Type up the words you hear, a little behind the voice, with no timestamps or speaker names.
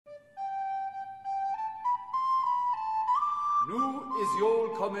Nu is Yule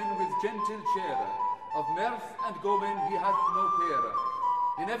comen with gentle cheer, of mirth and gomen he hath no peer.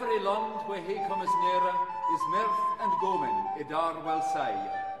 In every land where he comes nearer, is mirth and gomen idar well say.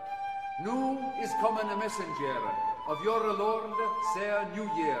 Nu is comen a messenger of your Lord, sair New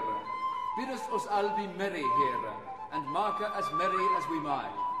Year. Biddest us all be merry here, and make as merry as we may.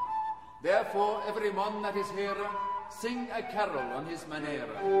 Therefore, every man that is here, sing a carol on his manner.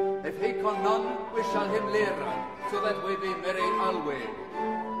 If he can none, we shall him lear, so that we be merry alway.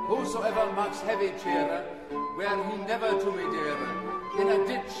 Whosoever makes heavy cheer, where he never to me dare, in a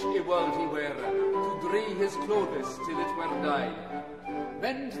ditch he world he wear, to dree his clothes till it were day.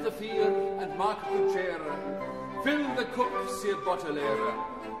 Mend the fear and mark good cheer, fill the cup, sir bottler.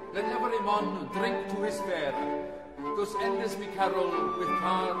 Let every man drink to his fare. Thus endes me carol with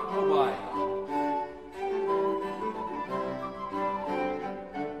car away.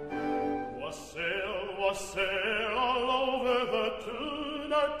 Wassail, wassail all over the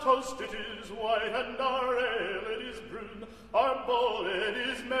tune. Our toast it is white and our ale it is brune. Our bowl it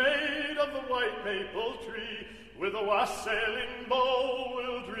is made of the white maple tree. With a wassailing bowl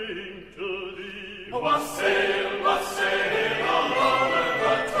we'll drink to thee. Wassail, wassail all over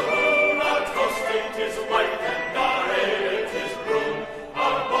the tune. Our toast it is white and our ale it is brune.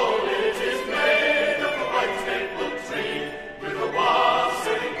 Our bowl it is made of the white maple tree. With a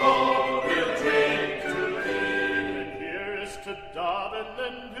wassailing bowl we'll drink to thee. And here is to daub and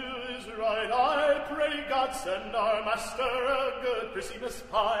then do is right. I pray God send our master a good Christmas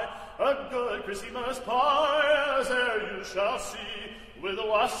pie, a good Christmas pie, as e'er you shall see. With a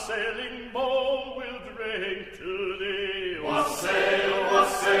wassailing bowl we'll drink to thee. Wassail,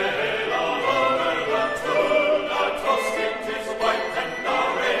 wassail all over the tune. Our toast it is white and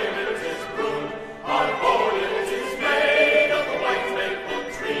our ale it is brune. Our bowl it is made of the white maple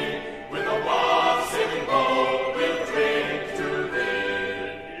tree. With a wassailing bowl we'll drink to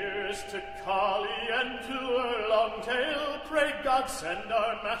thee. Here's to Collie and to her long tail. Pray God send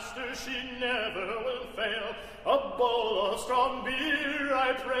our master, she never will fail. A bowl of strong beer,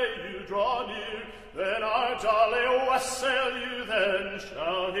 I pray you draw near. Then our jolly wassail you then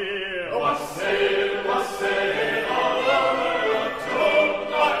shall hear. Wassail, wassail all over the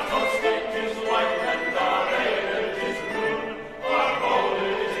tune. Our toast it is white and our ale it is brune. Our bowl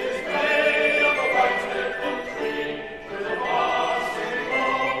it is made of the white maple tree. With a wassailing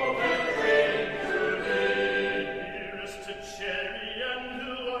bowl we'll drink to thee. Here's to Cherry and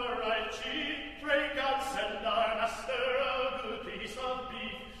to her right cheek. Pray God send our master a good piece of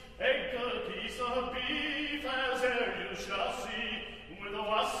beef, a good piece of beef, as e'er you shall see. With a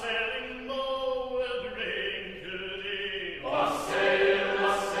wassailing